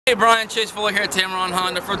Hey Brian, Chase Fuller here at Tameron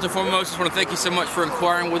Honda. First and foremost, I just want to thank you so much for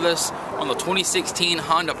inquiring with us on the 2016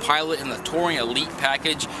 Honda Pilot in the Touring Elite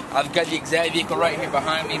package. I've got the exact vehicle right here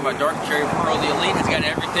behind me, my dark cherry pearl. The Elite has got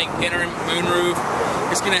everything, panoramic moonroof.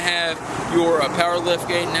 It's going to have your power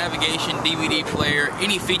liftgate, navigation, DVD player,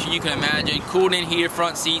 any feature you can imagine. Cooled in heated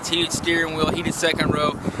front seats, heated steering wheel, heated second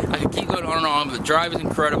row. I could keep going on and on, but the drive is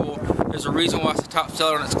incredible. There's a reason why it's the top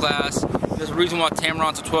seller in its class. There's a reason why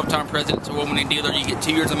Tameron's a 12-time president, so winning dealer. You get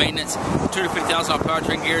 2 years of maintenance, $250,000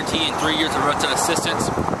 powertrain guarantee, and 3 years of roadside assistance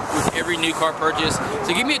with every new car purchase.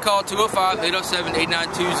 So give me a call,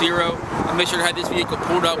 205-807-8920. I'll make sure to have this vehicle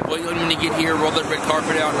pulled up, wait on when you get here, roll that red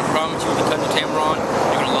carpet out, and I promise you when you come to Tameron,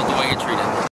 you're going to love the way you're treated.